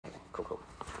Cool.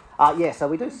 So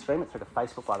we do stream it through to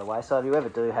Facebook, by the way. So if you ever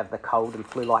do have the cold and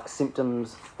flu-like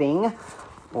symptoms thing,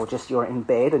 or just you're in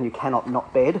bed and you cannot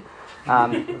not bed,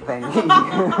 then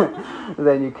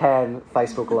you can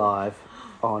Facebook Live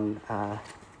on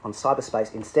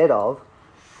cyberspace instead of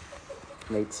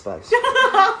Meat Space.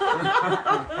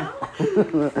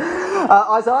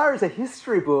 Isaiah is a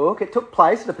history book. It took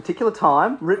place at a particular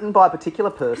time, written by a particular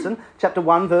person. Chapter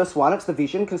 1, verse 1, it's the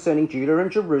vision concerning Judah and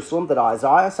Jerusalem that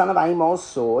Isaiah, son of Amos,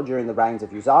 saw during the reigns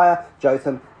of Uzziah,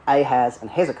 Jotham, Ahaz, and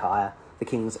Hezekiah, the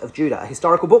kings of Judah. A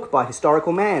historical book by a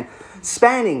historical man,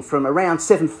 spanning from around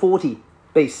 740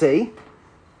 BC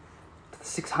to the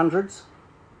 600s,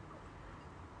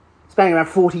 spanning around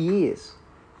 40 years.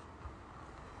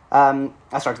 To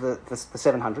the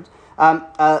 700s.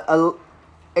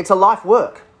 It's a life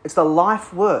work. It's the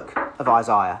life work of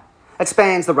Isaiah. It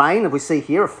spans the reign, as we see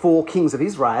here, of 4 kings of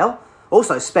Israel.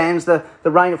 Also spans the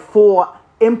reign of 4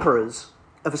 emperors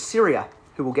of Assyria,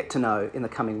 who we'll get to know in the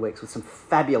coming weeks with some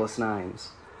fabulous names.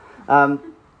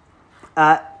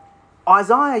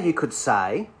 Isaiah, you could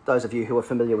say, those of you who are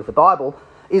familiar with the Bible,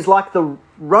 is like the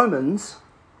Romans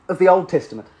of the Old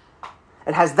Testament.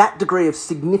 It has that degree of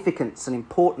significance and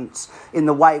importance in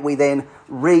the way we then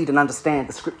read and understand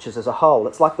the Scriptures as a whole.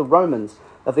 It's like the Romans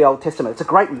of the Old Testament. It's a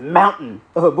great mountain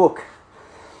of a book.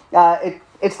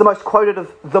 It's the most quoted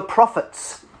of the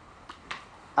prophets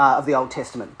of the Old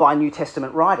Testament by New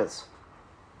Testament writers.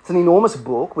 It's an enormous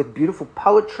book with beautiful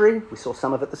poetry. We saw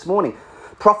some of it this morning.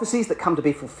 Prophecies that come to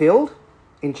be fulfilled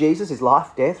in Jesus, his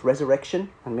life, death,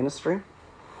 resurrection, and ministry.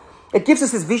 It gives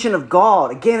us this vision of God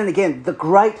again and again, the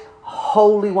great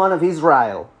Holy One of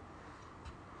Israel.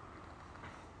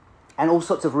 And all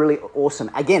sorts of really awesome,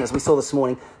 again, as we saw this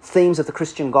morning, themes of the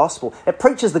Christian gospel. It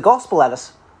preaches the gospel at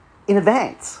us in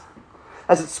advance,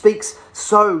 as it speaks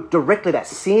so directly about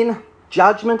sin,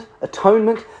 judgment,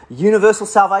 atonement, universal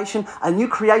salvation, a new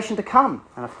creation to come,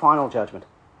 and a final judgment.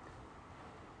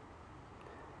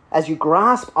 As you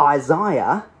grasp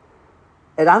Isaiah,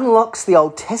 it unlocks the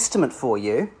Old Testament for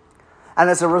you, and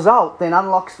as a result, then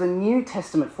unlocks the New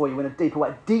Testament for you in a deeper way.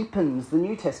 It deepens the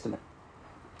New Testament.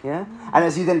 Yeah? And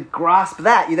as you then grasp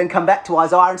that, you then come back to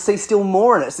Isaiah and see still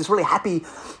more in it. It's this really happy,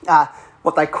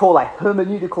 what they call a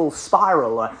hermeneutical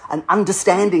spiral, or an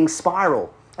understanding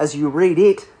spiral. As you read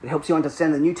it, it helps you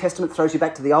understand the New Testament, throws you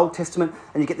back to the Old Testament,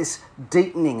 and you get this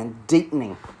deepening and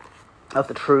deepening of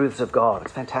the truths of God.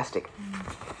 It's fantastic.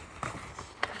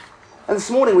 And this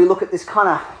morning we look at this kind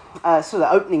of sort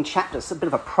of opening chapter. It's a bit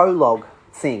of a prologue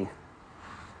thing.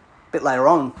 A bit later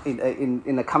on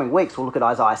in the coming weeks, we'll look at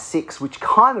Isaiah 6, which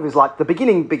kind of is like the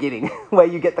beginning, where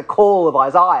you get the call of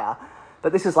Isaiah.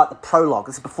 But this is like the prologue.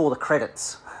 This is before the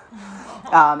credits.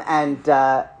 And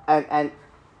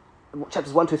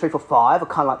chapters 1, 2, 3, 4, 5 are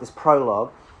kind of like this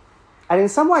prologue. And in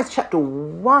some ways, chapter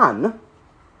 1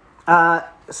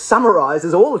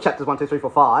 summarises all of chapters 1, 2, 3, 4,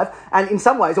 5. And in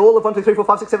some ways, all of 1, 2, 3, 4,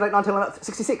 5, 6, 7, 8, 9, 10, 11,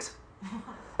 66.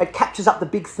 It captures up the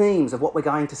big themes of what we're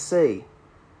going to see.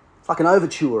 It's like an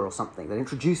overture or something that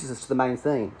introduces us to the main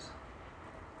themes.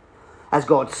 As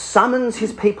God summons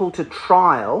his people to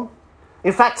trial,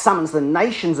 in fact summons the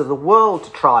nations of the world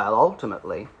to trial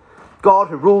ultimately, God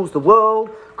who rules the world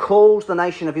calls the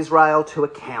nation of Israel to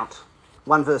account.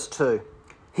 1 verse 2.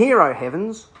 Hear, O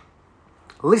heavens,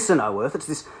 listen, O earth. It's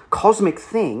this cosmic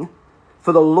thing,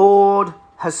 for the Lord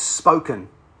has spoken.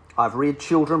 I've reared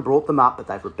children, brought them up, but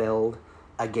they've rebelled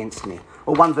against me.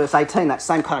 Or 1 verse 18, that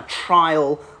same kind of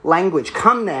trial language.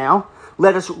 Come now,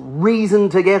 let us reason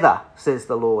together, says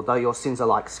the Lord. Though your sins are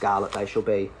like scarlet, they shall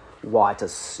be white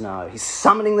as snow. He's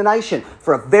summoning the nation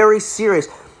for a very serious,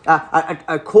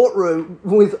 a courtroom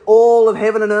with all of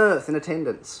heaven and earth in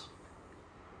attendance.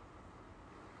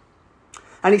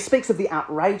 And he speaks of the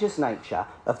outrageous nature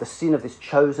of the sin of this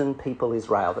chosen people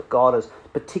Israel, that God has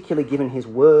particularly given his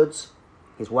words,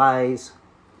 his ways,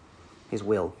 his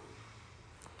will.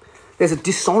 There's a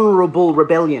dishonourable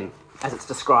rebellion, as it's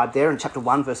described there in chapter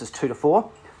 1, verses 2 to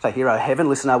 4. So, hear, O heaven,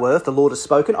 listen, O earth, the Lord has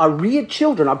spoken. I reared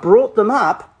children, I brought them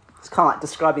up. It's kind of like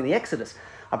describing the Exodus.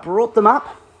 I brought them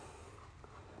up,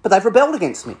 but they've rebelled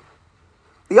against me.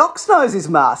 The ox knows his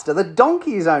master, the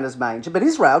donkey his owner's manger, but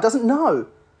Israel doesn't know.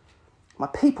 My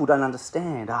people don't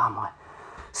understand. My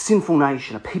sinful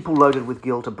nation, a people loaded with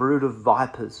guilt, a brood of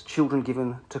vipers, children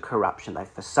given to corruption. They've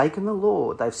forsaken the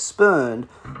Lord. They've spurned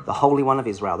the Holy One of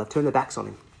Israel. They've turned their backs on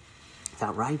him. It's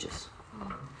outrageous.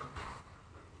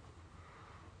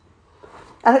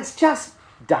 And it's just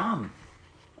dumb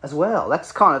as well.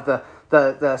 That's kind of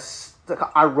the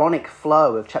ironic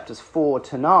flow of chapters 4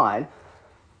 to 9.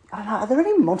 I don't know, are there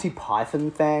any Monty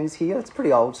Python fans here? It's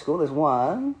pretty old school. There's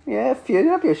one. Yeah, a few.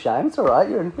 Don't be ashamed. It's all right.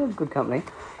 You're in good company.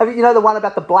 You know the one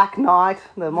about the Black Knight,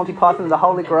 the Monty Python and the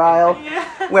Holy Grail,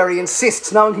 where he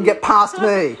insists no one can get past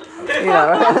me,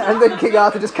 and then King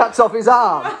Arthur just cuts off his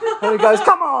arm. And he goes,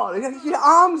 come on, your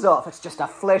arm's off. It's just a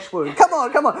flesh wound. Come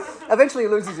on. Eventually he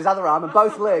loses his other arm and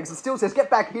both legs and still says, get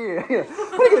back here.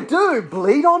 What are you going to do,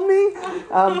 bleed on me?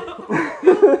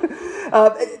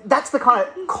 That's the kind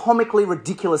of comically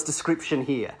ridiculous description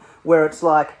here, where it's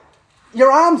like, your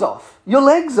arm's off, your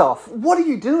leg's off. What are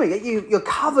you doing? You're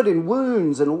covered in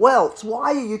wounds and welts.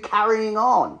 Why are you carrying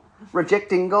on,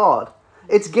 rejecting God?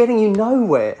 It's getting you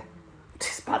nowhere.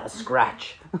 It's but a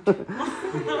scratch.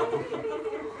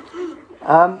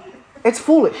 It's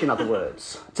foolish, in other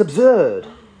words. It's absurd.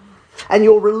 And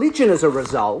your religion as a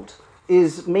result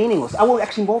is meaningless. Oh, well,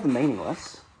 actually more than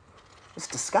meaningless. It's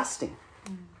disgusting.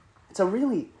 It's a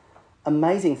really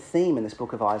amazing theme in this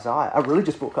book of Isaiah, a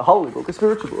religious book, a holy book, a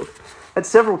spiritual book. And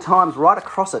several times right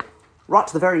across it, right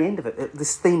to the very end of it,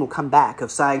 this theme will come back of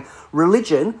saying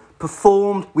religion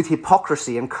performed with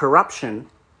hypocrisy and corruption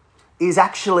is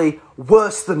actually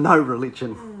worse than no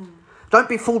religion. Don't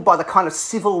be fooled by the kind of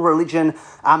civil religion,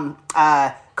 kind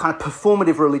of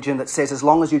performative religion that says as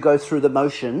long as you go through the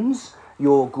motions,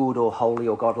 you're good or holy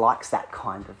or God likes that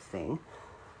kind of thing.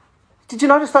 Did you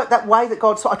notice that way that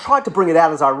God... I tried to bring it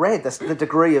out as I read, the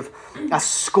degree of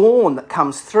scorn that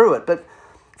comes through it. But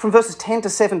from verses 10 to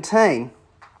 17,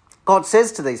 God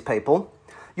says to these people,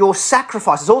 your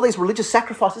sacrifices, all these religious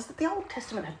sacrifices that the Old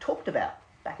Testament had talked about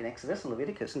back in Exodus and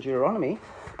Leviticus and Deuteronomy,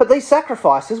 but these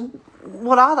sacrifices,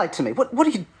 what are they to me? What are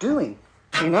you doing?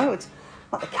 It's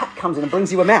like the cat comes in and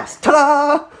brings you a mouse.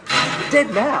 Ta-da! Dead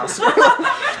mouse. What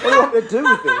do you want me to do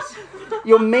with this?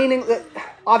 You're meaning that...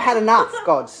 I've had enough,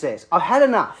 God says. I've had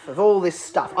enough of all this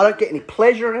stuff. I don't get any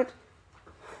pleasure in it.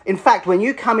 In fact, when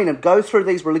you come in and go through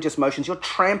these religious motions, you're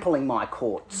trampling my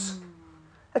courts.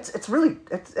 It's really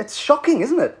shocking,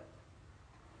 isn't it?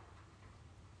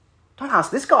 Don't ask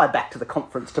this guy back to the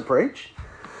conference to preach.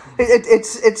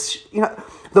 It's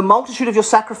the multitude of your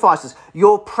sacrifices,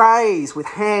 your praise with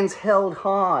hands held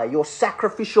high, your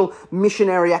sacrificial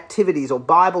missionary activities or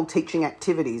Bible teaching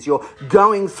activities, your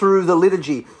going through the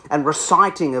liturgy and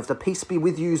reciting of the peace be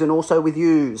with yous and also with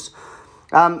yous.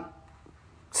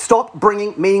 Stop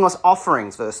bringing meaningless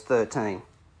offerings, verse 13.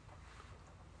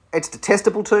 It's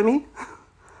detestable to me.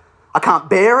 I can't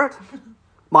bear it.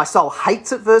 My soul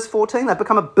hates it, verse 14. They've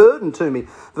become a burden to me,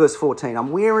 verse 14.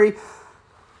 I'm weary.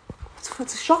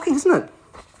 It's shocking, isn't it?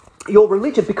 Your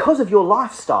religion, because of your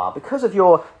lifestyle, because of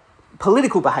your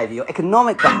political behaviour, your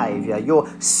economic behaviour,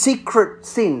 your secret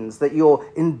sins that you're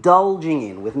indulging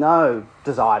in with no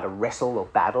desire to wrestle or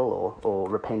battle or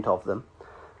repent of them,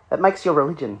 it makes your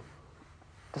religion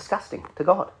disgusting to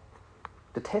God,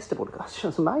 detestable to God.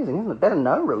 It's amazing, isn't it? Better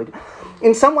no religion.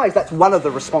 In some ways, that's one of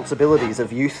the responsibilities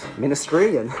of youth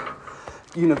ministry and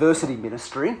university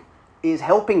ministry, is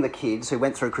helping the kids who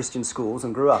went through Christian schools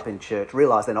and grew up in church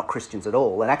realise they're not Christians at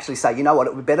all and actually say, you know what,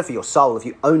 it would be better for your soul if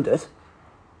you owned it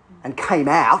and came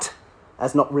out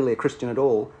as not really a Christian at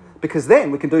all, because then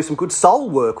we can do some good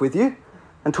soul work with you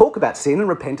and talk about sin and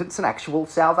repentance and actual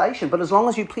salvation. But as long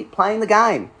as you keep playing the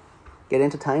game, get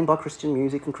entertained by Christian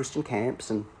music and Christian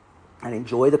camps and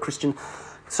enjoy the Christian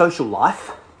social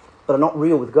life, but are not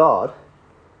real with God,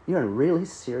 you're in really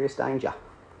serious danger.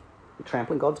 You're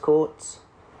trampling God's courts.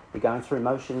 You're going through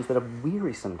motions that are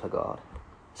wearisome to God.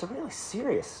 It's a really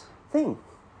serious thing.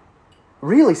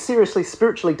 Really seriously,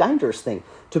 spiritually dangerous thing.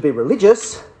 To be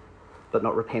religious, but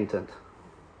not repentant.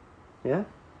 Yeah?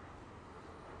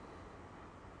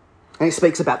 And he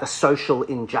speaks about the social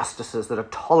injustices that are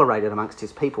tolerated amongst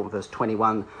his people in verse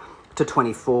 21 to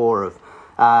 24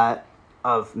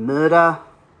 of murder,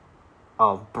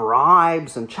 of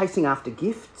bribes and chasing after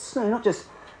gifts. No, not just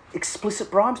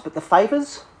explicit bribes, but the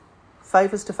favours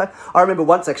to favour. I remember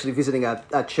once actually visiting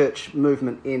a church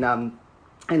movement in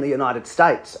the United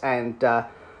States, and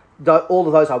all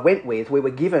of those I went with, we were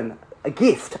given a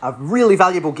gift, a really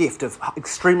valuable gift of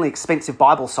extremely expensive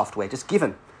Bible software, just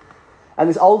given. And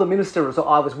this older minister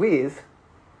I was with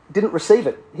didn't receive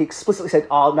it. He explicitly said,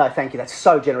 oh, no, thank you, that's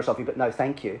so generous of you, but no,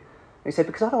 thank you. And he said,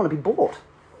 because I don't want to be bought.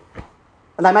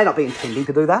 And they may not be intending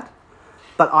to do that,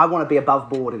 but I want to be above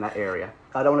board in that area.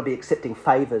 I don't want to be accepting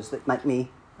favours that make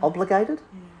me obligated. Do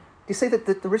you see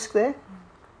the risk there?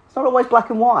 It's not always black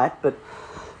and white, but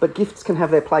gifts can have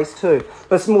their place too.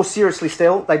 But more seriously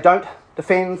still, they don't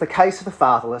defend the case of the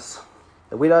fatherless.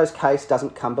 The widow's case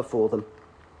doesn't come before them.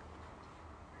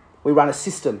 We run a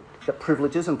system that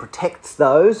privileges and protects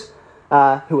those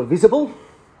who are visible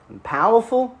and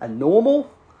powerful and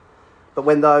normal, But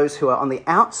when those who are on the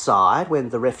outside, when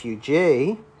the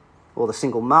refugee or the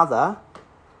single mother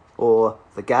or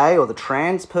the gay or the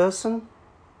trans person,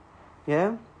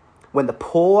 yeah, when the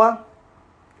poor,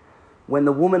 when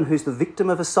the woman who's the victim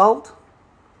of assault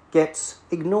gets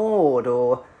ignored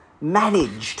or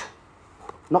managed,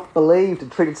 not believed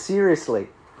and treated seriously,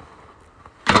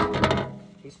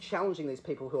 he's challenging these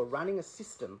people who are running a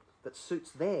system that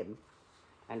suits them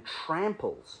and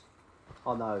tramples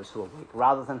on those who are weak,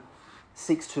 rather than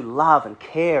seeks to love and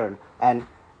care and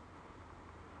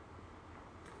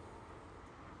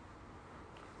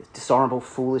dishonourable,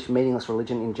 foolish, meaningless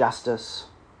religion, injustice.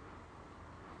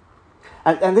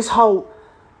 And this whole,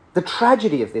 the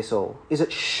tragedy of this all is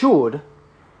it should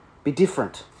be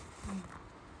different.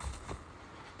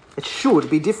 It should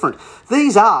be different.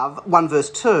 These are, 1 verse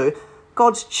 2,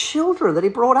 God's children that he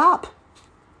brought up.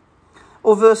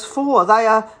 Or verse 4, they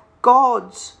are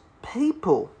God's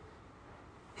people,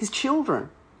 his children.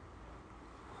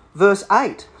 Verse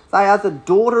 8, they are the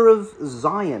daughter of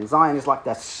Zion. Zion is like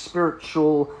the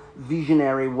spiritual,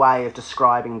 visionary way of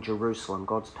describing Jerusalem,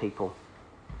 God's people.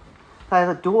 They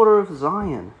are the daughter of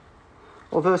Zion.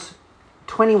 Or verse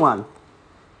 21,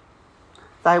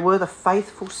 they were the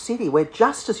faithful city where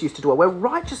justice used to dwell, where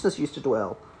righteousness used to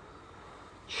dwell.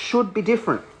 Should be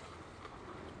different.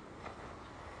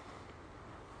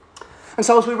 And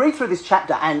so as we read through this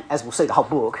chapter, and as we'll see the whole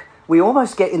book, we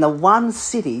almost get in the one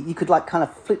city, you could like kind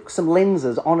of flick some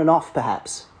lenses on and off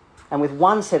perhaps. And with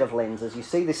one set of lenses, you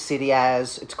see this city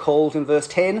as, it's called in verse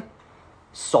 10,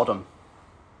 Sodom,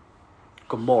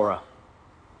 Gomorrah,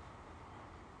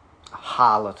 a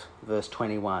harlot, verse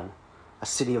 21, a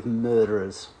city of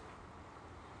murderers.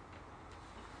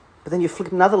 But then you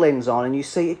flick another lens on and you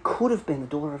see it could have been the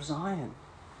daughter of Zion.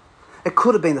 It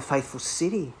could have been the faithful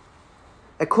city.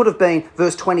 It could have been,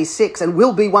 verse 26, and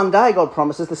will be one day, God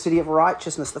promises, the city of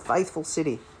righteousness, the faithful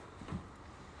city.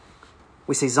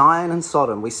 We see Zion and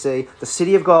Sodom. We see the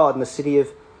city of God and the city of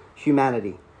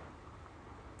humanity.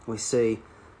 We see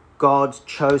God's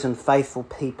chosen faithful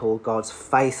people, God's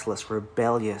faithless,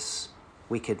 rebellious,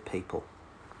 wicked people.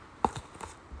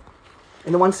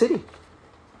 In the one city.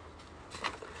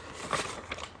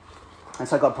 And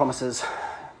so God promises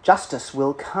justice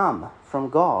will come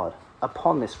from God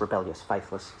upon this rebellious,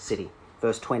 faithless city.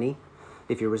 Verse 20,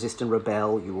 if you resist and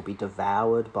rebel, you will be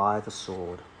devoured by the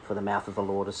sword, for the mouth of the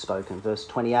Lord has spoken. Verse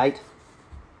 28,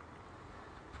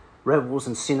 rebels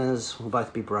and sinners will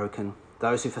both be broken.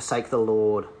 Those who forsake the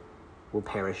Lord will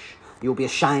perish. You'll be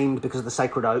ashamed because of the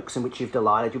sacred oaks in which you've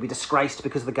delighted. You'll be disgraced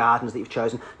because of the gardens that you've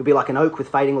chosen. You'll be like an oak with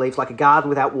fading leaves, like a garden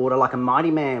without water, like a mighty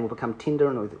man will become tinder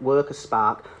and with work a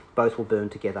spark. Both will burn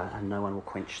together and no one will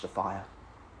quench the fire.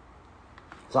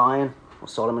 Zion or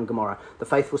Sodom and Gomorrah, the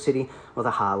faithful city or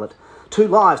the harlot. Two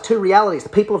lives, two realities, the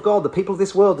people of God, the people of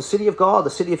this world, the city of God, the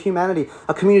city of humanity,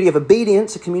 a community of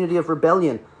obedience, a community of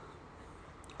rebellion,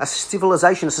 a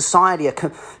civilization, a society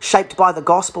shaped by the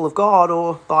gospel of God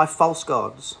or by false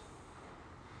gods.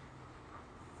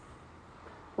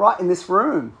 Right in this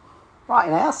room, right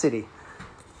in our city,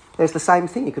 there's the same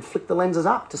thing. You could flick the lenses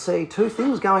up to see two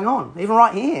things going on, even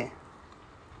right here.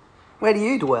 Where do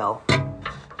you dwell?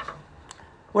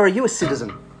 Where are you a citizen?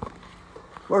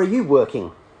 Where are you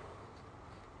working?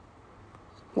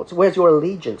 Where's your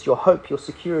allegiance, your hope, your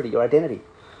security, your identity?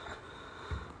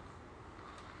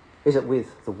 Is it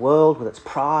with the world, with its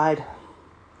pride,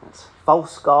 its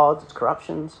false gods, its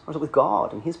corruptions? Or is it with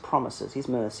God and his promises, his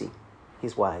mercy,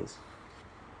 his ways?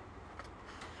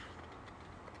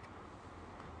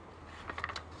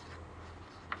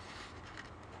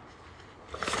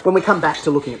 When we come back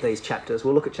to looking at these chapters,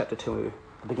 we'll look at chapter 2,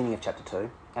 the beginning of chapter 2,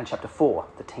 and chapter 4,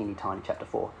 the teeny tiny chapter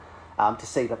 4, to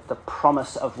see the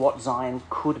promise of what Zion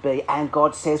could be and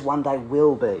God says one day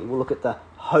will be. We'll look at the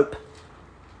hope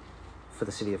for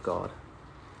the city of God.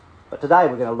 But today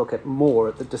we're going to look at more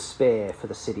at the despair for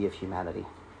the city of humanity.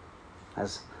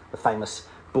 As the famous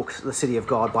book, The City of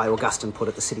God by Augustine put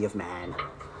it, the city of man.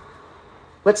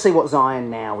 Let's see what Zion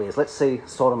now is. Let's see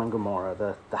Sodom and Gomorrah,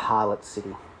 the harlot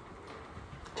city.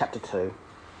 Chapter 2,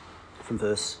 from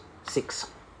verse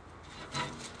 6.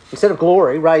 Instead of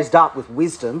glory raised up with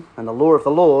wisdom and the law of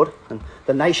the Lord and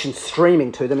the nation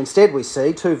streaming to them, instead we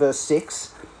see, 2 verse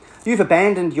 6, you've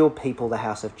abandoned your people, the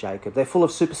house of Jacob. They're full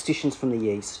of superstitions from the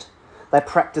east. They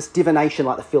practice divination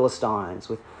like the Philistines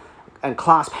and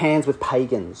clasp hands with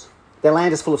pagans. Their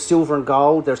land is full of silver and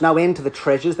gold. There's no end to the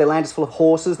treasures. Their land is full of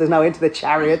horses. There's no end to their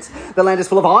chariots. Their land is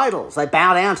full of idols. They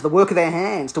bow down to the work of their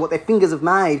hands, to what their fingers have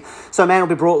made. So man will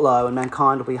be brought low and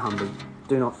mankind will be humbled.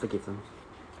 Do not forgive them.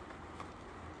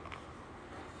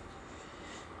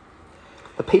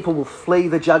 The people will flee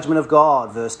the judgment of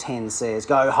God, verse 10 says.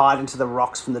 Go hide into the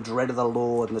rocks from the dread of the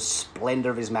Lord and the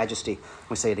splendour of his majesty.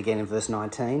 We see it again in verse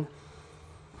 19.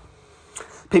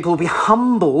 People will be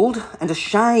humbled and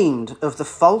ashamed of the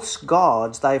false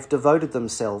gods they've devoted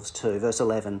themselves to, verse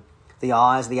 11. The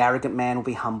eyes of the arrogant man will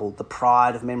be humbled, the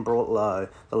pride of men brought low.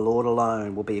 The Lord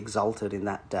alone will be exalted in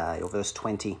that day. Or verse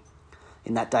 20.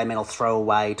 In that day men will throw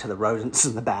away to the rodents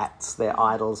and the bats their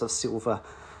idols of silver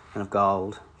and of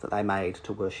gold that they made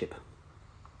to worship.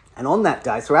 And on that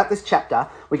day, throughout this chapter,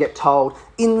 we get told,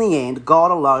 in the end, God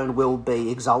alone will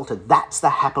be exalted. That's the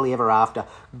happily ever after.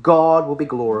 God will be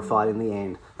glorified in the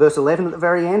end. Verse 11 at the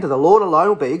very end, the Lord alone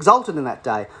will be exalted in that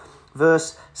day.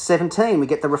 Verse 17, we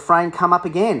get the refrain come up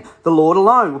again. The Lord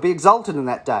alone will be exalted in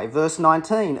that day. Verse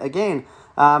 19, again,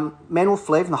 men will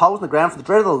flee from the holes in the ground for the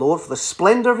dread of the Lord, for the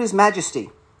splendour of his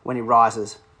majesty when he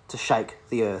rises to shake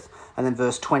the earth. And then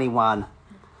verse 21,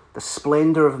 the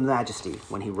splendour of majesty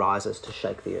when he rises to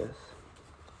shake the earth.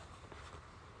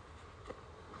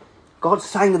 God's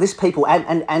saying to this people,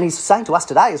 and he's saying to us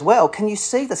today as well, can you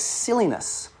see the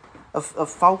silliness of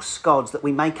false gods that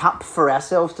we make up for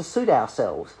ourselves to suit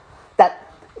ourselves?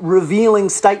 That revealing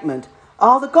statement,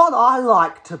 oh, the God I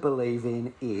like to believe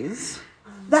in is...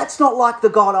 That's not like the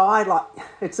God I like.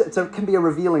 It can be a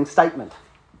revealing statement,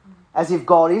 as if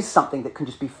God is something that can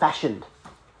just be fashioned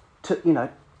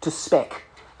to spec,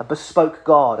 a bespoke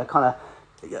God, a kind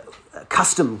of a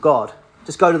custom God.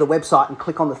 Just go to the website and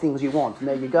click on the things you want, and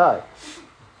there you go.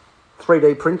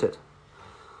 3D printed.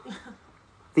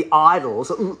 The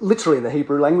idols, literally in the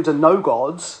Hebrew language, are no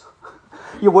gods.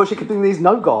 You're worshipping these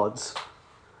no gods.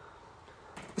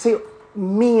 You see,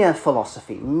 mere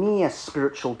philosophy, mere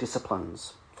spiritual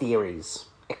disciplines, theories,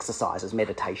 exercises,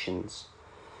 meditations,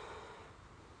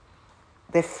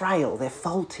 they're frail, they're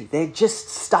faulty, they're just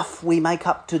stuff we make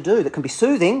up to do that can be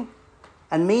soothing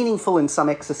and meaningful in some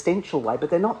existential way, but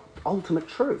they're not ultimate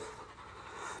truth.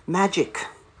 Magic,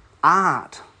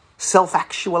 art,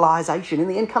 self-actualisation, in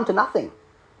the end come to nothing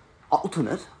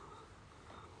ultimate.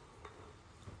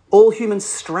 All human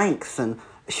strength and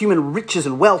human riches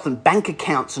and wealth and bank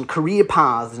accounts and career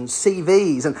paths and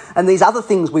CVs and these other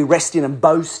things we rest in and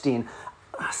boast in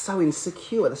are so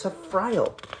insecure, they're so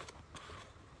frail.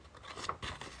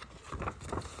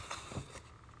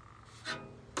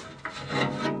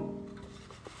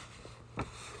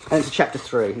 And into chapter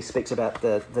 3, he speaks about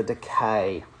the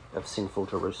decay of sinful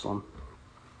Jerusalem.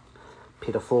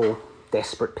 Pitiful,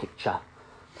 desperate picture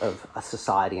of a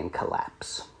society in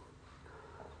collapse.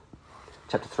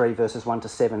 Chapter 3, verses 1 to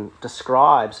 7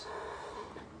 describes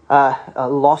a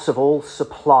loss of all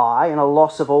supply and a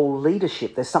loss of all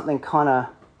leadership. There's something kind of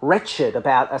wretched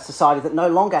about a society that no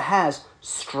longer has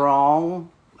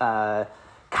strong,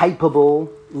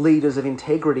 capable leaders of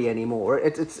integrity anymore.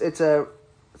 It's a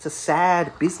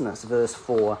sad business, verse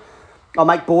 4. I'll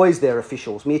make boys their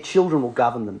officials. Mere children will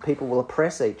govern them. People will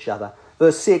oppress each other.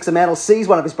 Verse 6, a man will seize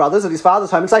one of his brothers at his father's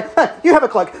home and say, hey, you have a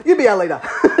cloak, you be our leader.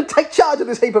 Take charge of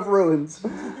this heap of ruins.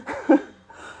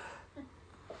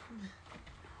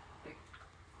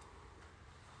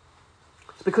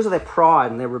 It's because of their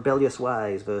pride and their rebellious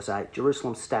ways, verse 8.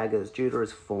 Jerusalem staggers, Judah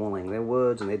is falling. Their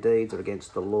words and their deeds are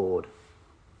against the Lord,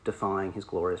 defying his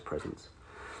glorious presence.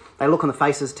 They look on the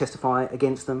faces, testify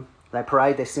against them. They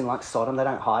parade their sin like Sodom. They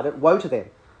don't hide it. Woe to them.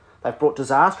 They've brought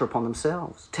disaster upon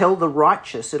themselves. Tell the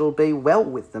righteous it'll be well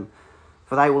with them,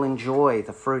 for they will enjoy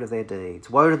the fruit of their deeds.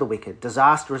 Woe to the wicked.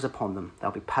 Disaster is upon them. They'll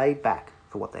be paid back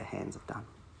for what their hands have done.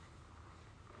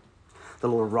 The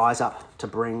Lord will rise up to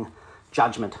bring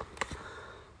judgment,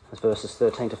 as verses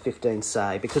 13 to 15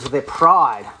 say, because of their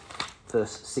pride.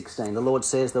 Verse 16, the Lord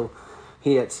says,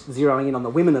 here it's zeroing in on the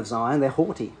women of Zion, they're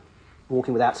haughty,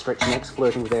 walking with outstretched necks,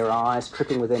 flirting with their eyes,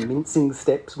 tripping with their mincing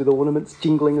steps, with ornaments,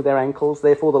 jingling with their ankles.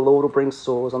 Therefore the Lord will bring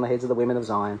sores on the heads of the women of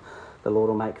Zion. The Lord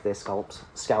will make their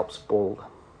scalps bald.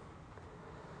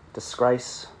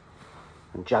 Disgrace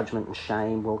and judgment and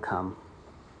shame will come.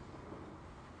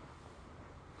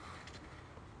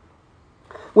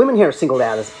 Women here are singled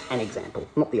out as an example,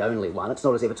 not the only one. It's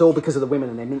not as if it's all because of the women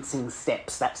and their mincing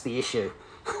steps. That's the issue.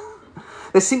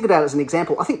 They're singled out as an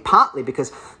example, I think partly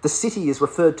because the city is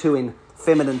referred to in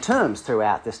feminine terms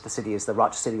throughout this. The city is the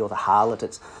righteous city or the harlot.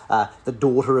 It's the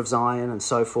daughter of Zion and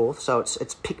so forth. So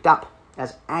it's picked up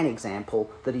as an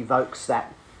example that evokes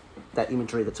that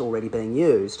imagery that's already being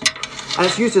used. And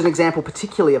it's used as an example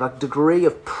particularly of a degree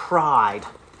of pride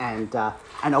and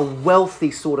a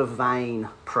wealthy sort of vain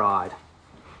pride.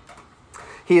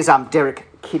 Here's Derek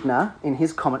Kidner in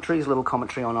his commentary, his little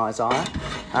commentary on Isaiah.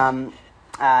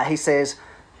 He says,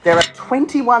 there are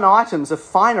 21 items of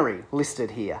finery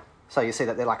listed here. So you see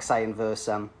that they're like, say, in verse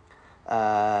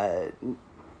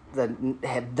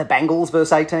the bangles,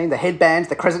 verse 18, the headbands,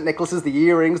 the crescent necklaces, the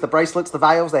earrings, the bracelets, the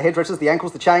veils, the headdresses, the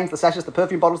ankles, the chains, the sashes, the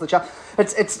perfume bottles, the charms.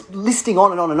 It's listing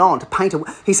on and on and on to paint a...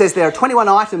 He says there are 21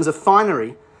 items of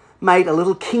finery made a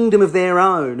little kingdom of their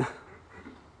own,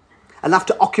 enough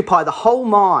to occupy the whole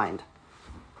mind,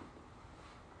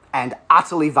 and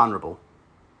utterly vulnerable.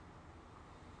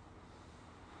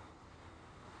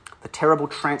 The terrible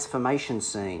transformation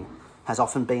scene has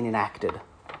often been enacted.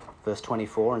 Verse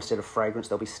 24, instead of fragrance,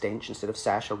 there'll be stench. Instead of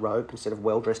sash, a rope. Instead of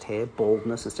well-dressed hair,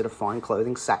 baldness. Instead of fine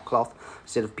clothing, sackcloth.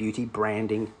 Instead of beauty,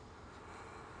 branding.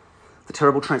 The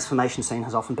terrible transformation scene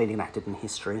has often been enacted in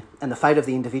history, and the fate of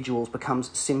the individuals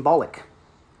becomes symbolic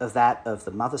of that of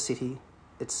the mother city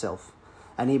itself,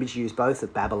 an image used both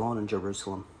of Babylon and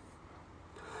Jerusalem.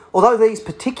 Although these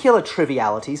particular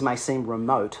trivialities may seem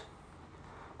remote,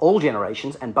 all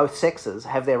generations and both sexes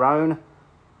have their own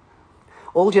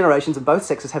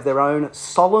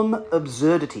solemn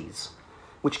absurdities,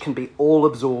 which can be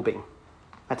all-absorbing.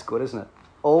 That's good, isn't it?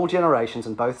 All generations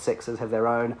and both sexes have their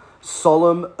own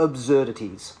solemn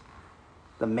absurdities.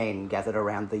 The men gathered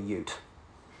around the ute,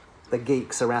 the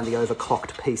geeks around the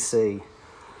overclocked PC,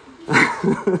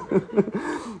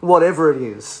 whatever it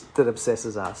is that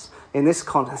obsesses us. In this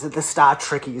context, the Star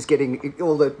Trekkie is getting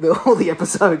all the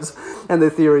episodes and the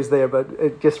theories there,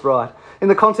 but just right. In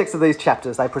the context of these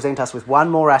chapters, they present us with one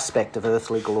more aspect of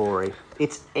earthly glory,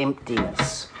 its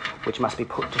emptiness, which must be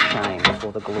put to shame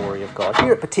before the glory of God.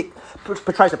 Here it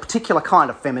portrays a particular kind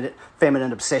of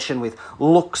feminine obsession with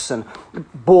looks and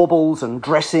baubles and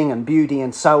dressing and beauty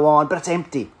and so on, but it's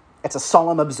empty. It's a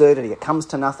solemn absurdity. It comes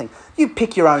to nothing. You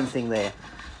pick your own thing there.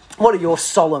 What are your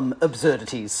solemn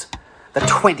absurdities? The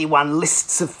 21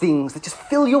 lists of things that just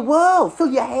fill your world,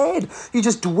 fill your head. You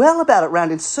just dwell about it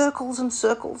round in circles and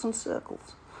circles and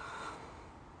circles.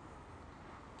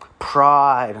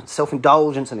 Pride and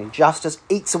self-indulgence and injustice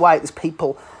eats away at this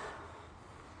people,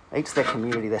 eats their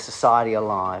community, their society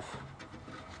alive,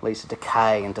 leads to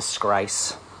decay and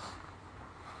disgrace.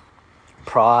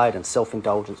 Pride and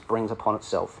self-indulgence brings upon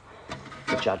itself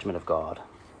the judgment of God.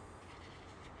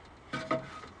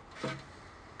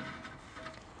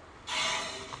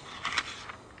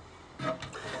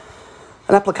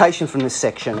 An application from this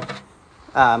section,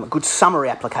 a good summary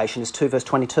application, is 2 verse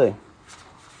 22.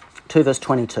 2 verse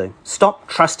 22. Stop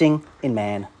trusting in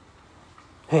man,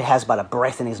 who has but a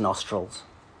breath in his nostrils.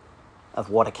 Of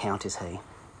what account is he?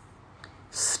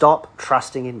 Stop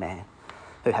trusting in man,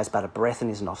 who has but a breath in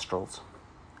his nostrils.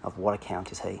 Of what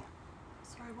account is he?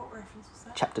 Sorry, what reference was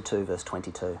that? Chapter 2, verse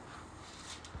 22.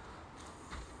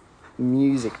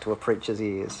 Music to a preacher's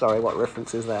ears. Sorry, what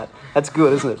reference is that? That's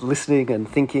good, isn't it? Listening and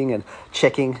thinking and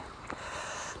checking.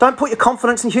 Don't put your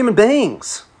confidence in human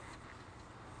beings.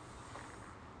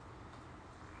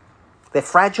 They're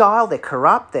fragile, they're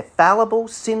corrupt, they're fallible,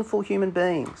 sinful human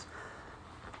beings.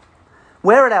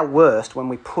 We're at our worst when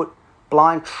we put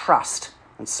blind trust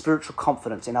and spiritual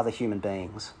confidence in other human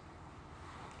beings.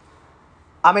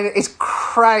 I mean, it's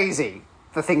crazy,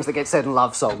 the things that get said in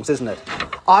love songs, isn't it?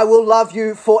 I will love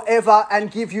you forever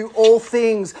and give you all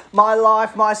things, my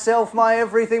life, myself, my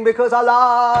everything, because I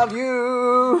love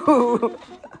you.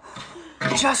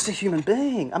 Just a human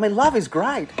being. I mean, love is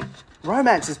great.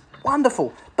 Romance is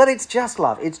wonderful, but it's just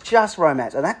love. It's just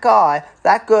romance. And that guy,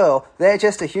 that girl, they're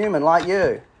just a human like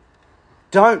you.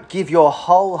 Don't give your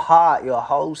whole heart, your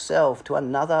whole self to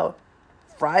another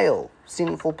frail,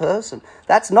 sinful person.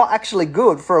 That's not actually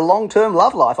good for a long-term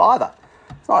love life either.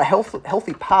 It's not a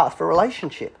healthy path for a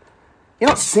relationship. You're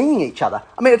not seeing each other.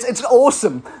 I mean, it's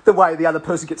awesome the way the other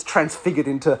person gets transfigured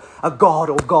into a god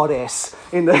or goddess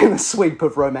in the sweep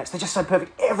of romance. They're just so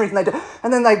perfect, everything they do.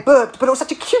 And then they burped, but it was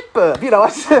such a cute burp, you know.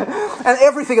 And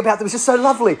everything about them was just so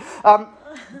lovely.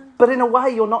 But in a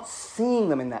way, you're not seeing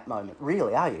them in that moment,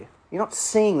 really, are you? You're not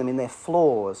seeing them in their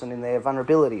flaws and in their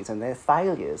vulnerabilities and their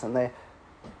failures and their...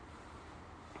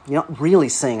 You're not really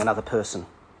seeing another person.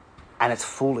 And it's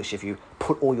foolish if you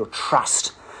put all your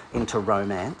trust into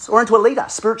romance or into a leader,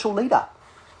 spiritual leader.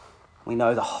 We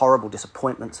know the horrible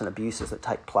disappointments and abuses that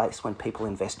take place when people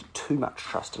invest too much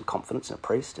trust and confidence in a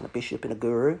priest, in a bishop, in a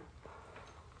guru,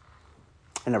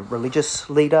 in a religious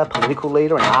leader, political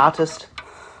leader, an artist,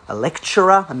 a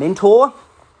lecturer, a mentor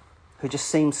who just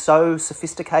seems so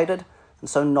sophisticated and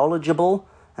so knowledgeable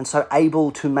and so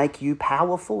able to make you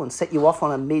powerful and set you off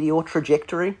on a meteor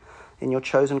trajectory in your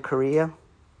chosen career.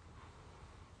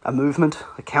 A movement,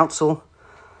 a council,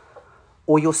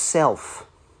 or yourself.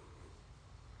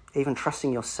 Even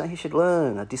trusting yourself, you should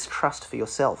learn a distrust for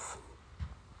yourself.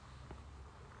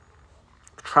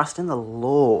 Trust in the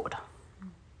Lord,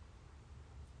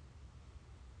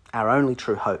 our only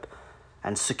true hope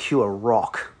and secure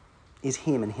rock is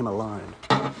him and him alone.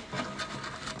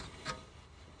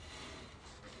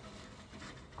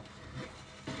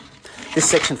 This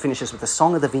section finishes with the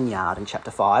Song of the Vineyard in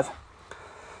chapter 5.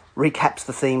 Recaps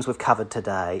the themes we've covered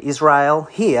today. Israel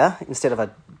here, instead of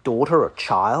a daughter or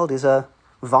child, is a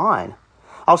vine.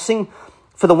 I'll sing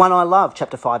for the one I love,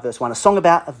 chapter 5, verse 1, a song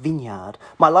about a vineyard.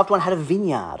 My loved one had a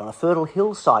vineyard on a fertile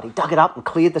hillside. He dug it up and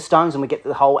cleared the stones, and we get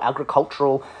the whole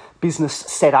agricultural business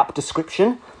set-up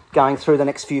description going through the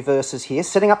next few verses here.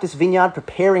 Setting up this vineyard,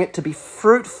 preparing it to be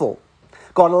fruitful.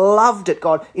 God loved it.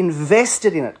 God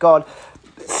invested in it. God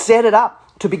set it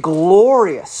up to be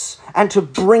glorious and to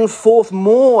bring forth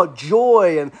more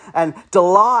joy and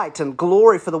delight and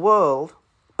glory for the world.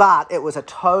 But it was a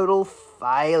total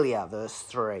failure, verse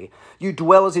 3. You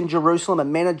dwellers in Jerusalem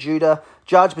and men of Judah,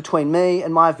 judge between me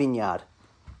and my vineyard.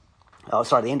 Oh,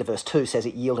 sorry, the end of verse 2 says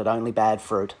it yielded only bad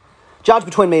fruit. Judge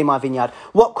between me and my vineyard.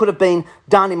 What could have been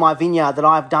done in my vineyard that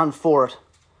I have done for it?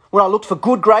 When I looked for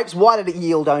good grapes, why did it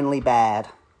yield only bad?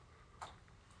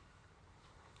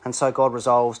 And so God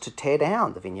resolves to tear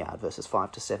down the vineyard, verses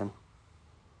 5 to 7.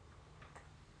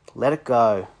 Let it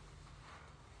go.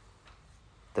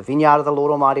 The vineyard of the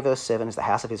Lord Almighty, verse 7, is the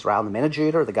house of Israel, and the men of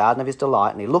Judah are the garden of his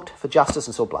delight. And he looked for justice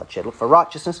and saw bloodshed, looked for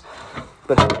righteousness,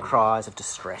 but heard cries of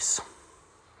distress.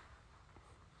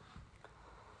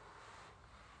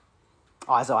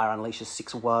 Isaiah unleashes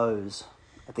 6 woes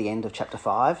at the end of chapter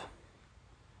 5.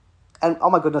 And oh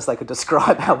my goodness, they could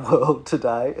describe our world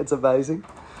today. It's amazing.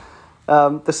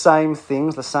 The same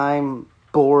things, the same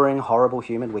boring, horrible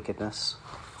human wickedness.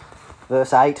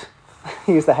 Verse 8,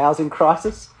 here's the housing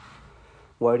crisis.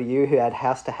 Woe to you who add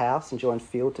house to house and join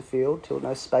field to field till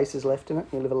no space is left in it.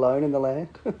 You live alone in the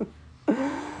land.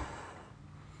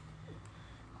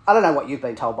 I don't know what you've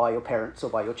been told by your parents or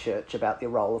by your church about the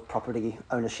role of property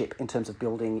ownership in terms of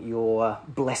building your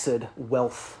blessed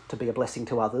wealth to be a blessing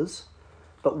to others.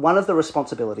 But one of the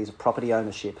responsibilities of property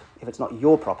ownership, if it's not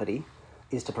your property,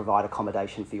 is to provide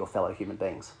accommodation for your fellow human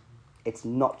beings. It's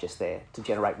not just there to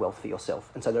generate wealth for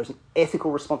yourself. And so there's an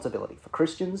ethical responsibility for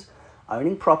Christians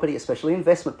owning property, especially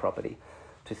investment property,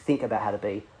 to think about how to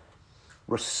be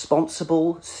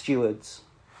responsible stewards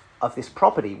of this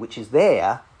property, which is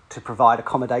there to provide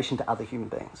accommodation to other human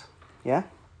beings. Yeah?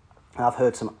 And I've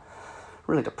heard some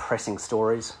really depressing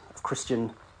stories of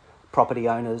Christian property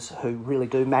owners who really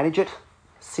do manage it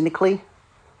cynically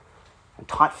and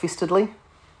tight-fistedly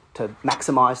to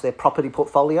maximise their property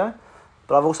portfolio.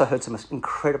 But I've also heard some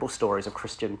incredible stories of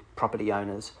Christian property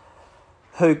owners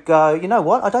who go, you know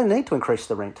what, I don't need to increase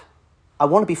the rent. I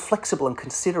want to be flexible and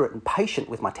considerate and patient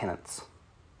with my tenants.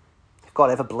 If God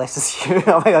ever blesses you,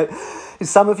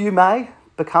 some of you may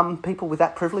become people with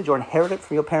that privilege or inherit it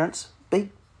from your parents. Be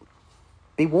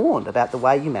warned about the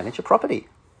way you manage a property.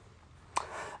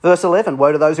 Verse 11,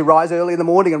 woe to those who rise early in the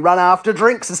morning and run after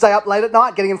drinks and stay up late at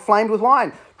night getting inflamed with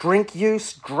wine. Drink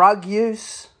use, drug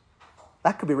use.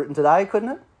 That could be written today, couldn't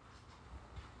it?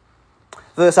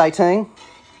 Verse 18,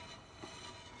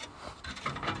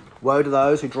 woe to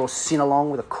those who draw sin along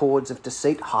with the cords of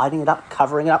deceit, hiding it up,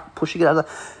 covering it up, pushing it over,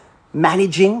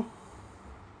 managing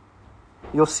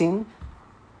your sin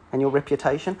and your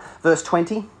reputation. Verse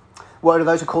 20, woe to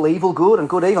those who call evil good and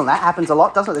good evil. And that happens a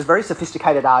lot, doesn't it? There's very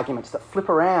sophisticated arguments that flip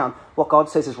around what God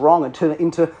says is wrong and turn it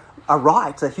into a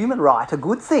right, a human right, a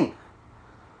good thing,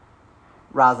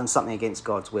 rather than something against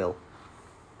God's will.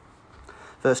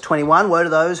 Verse 21, woe to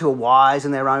those who are wise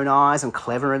in their own eyes and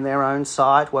clever in their own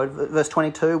sight. Verse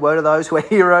 22, woe to those who are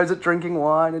heroes at drinking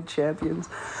wine and champions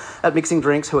at mixing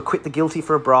drinks, who acquit the guilty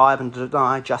for a bribe and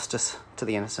deny justice to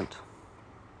the innocent.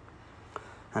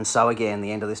 And so again,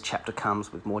 the end of this chapter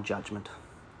comes with more judgment.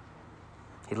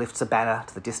 He lifts a banner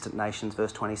to the distant nations,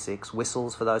 verse 26,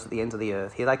 whistles for those at the ends of the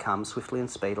earth. Here they come, swiftly and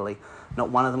speedily. Not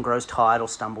one of them grows tired or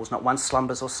stumbles. Not one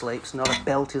slumbers or sleeps. Not a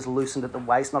belt is loosened at the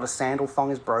waist. Not a sandal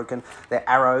thong is broken. Their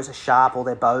arrows are sharp or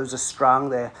their bows are strung.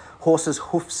 Their horses'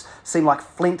 hoofs seem like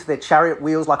flint. Their chariot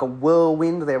wheels like a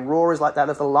whirlwind. Their roar is like that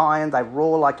of the lion. They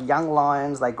roar like young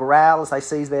lions. They growl as they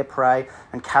seize their prey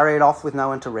and carry it off with no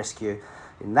one to rescue.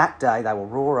 In that day they will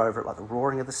roar over it like the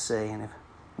roaring of the sea, and if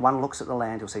one looks at the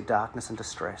land, he'll see darkness and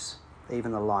distress.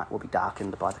 Even the light will be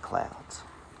darkened by the clouds.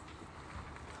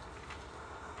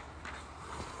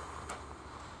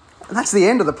 And that's the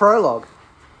end of the prologue.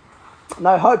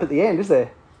 No hope at the end, is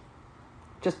there?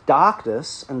 Just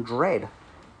darkness and dread.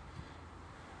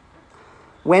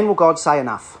 When will God say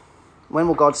enough? When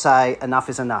will God say enough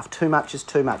is enough? Too much is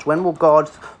too much. When will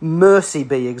God's mercy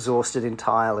be exhausted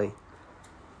entirely?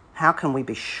 How can we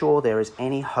be sure there is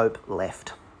any hope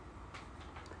left?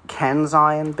 Can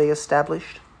Zion be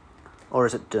established, or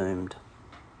is it doomed?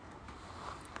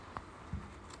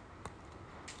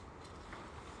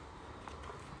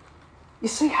 You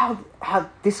see how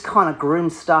this kind of grim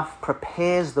stuff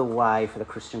prepares the way for the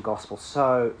Christian gospel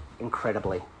so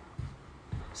incredibly.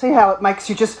 See how it makes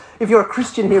you just, if you're a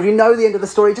Christian here, you know the end of the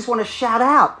story, you just want to shout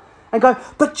out and go,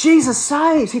 but Jesus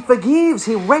saves, he forgives,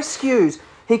 he rescues,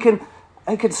 he can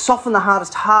soften the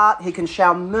hardest heart, he can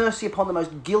shower mercy upon the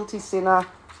most guilty sinner,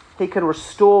 he can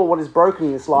restore what is broken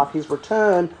in this life, his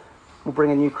return will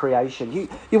bring a new creation.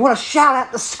 You want to shout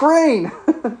out the screen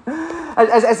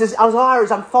as Isaiah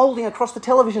is unfolding across the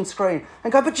television screen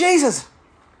and go, but Jesus!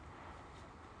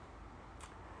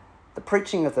 The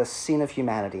preaching of the sin of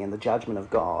humanity and the judgment of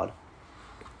God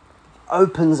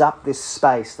opens up this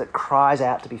space that cries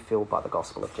out to be filled by the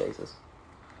gospel of Jesus.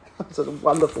 It's a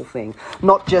wonderful thing.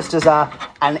 Not just as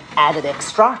an added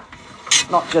extra,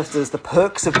 not just as the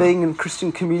perks of being in a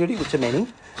Christian community, which are many,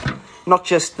 not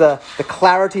just the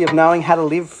clarity of knowing how to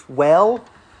live well,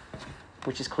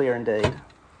 which is clear indeed,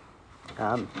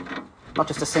 not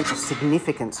just a sense of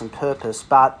significance and purpose,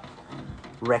 but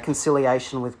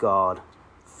reconciliation with God,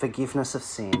 forgiveness of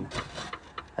sin,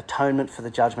 atonement for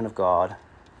the judgment of God,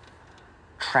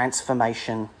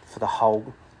 transformation for the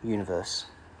whole universe.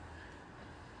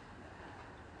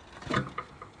 And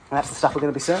that's the stuff we're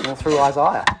going to be seeing all through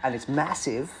Isaiah. And it's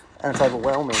massive and it's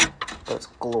overwhelming, but it's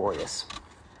glorious.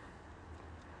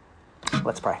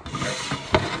 Let's pray.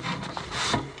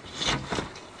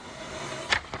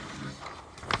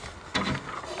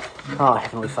 Oh,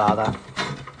 Heavenly Father,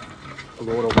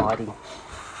 Lord Almighty,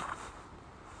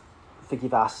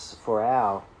 forgive us for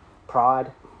our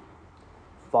pride,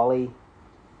 folly,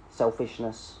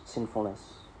 selfishness, sinfulness,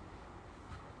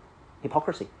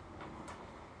 hypocrisy.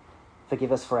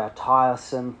 Forgive us for our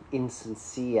tiresome,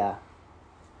 insincere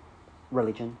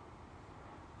religion.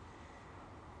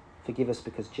 Forgive us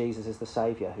because Jesus is the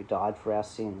Saviour who died for our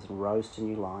sins and rose to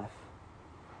new life,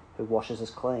 who washes us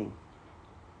clean.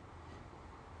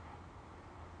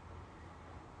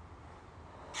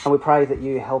 And we pray that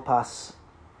you help us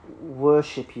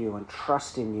worship you and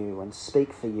trust in you and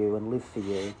speak for you and live for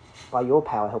you. By your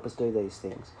power, help us do these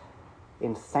things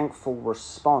in thankful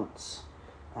response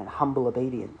and humble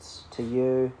obedience to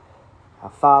you, our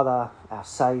Father, our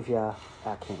Saviour,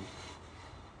 our King.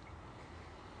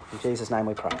 In Jesus' name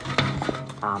we pray.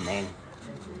 Amen.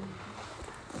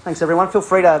 Thanks everyone. Feel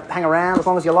free to hang around as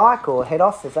long as you like or head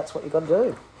off if that's what you've got to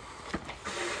do.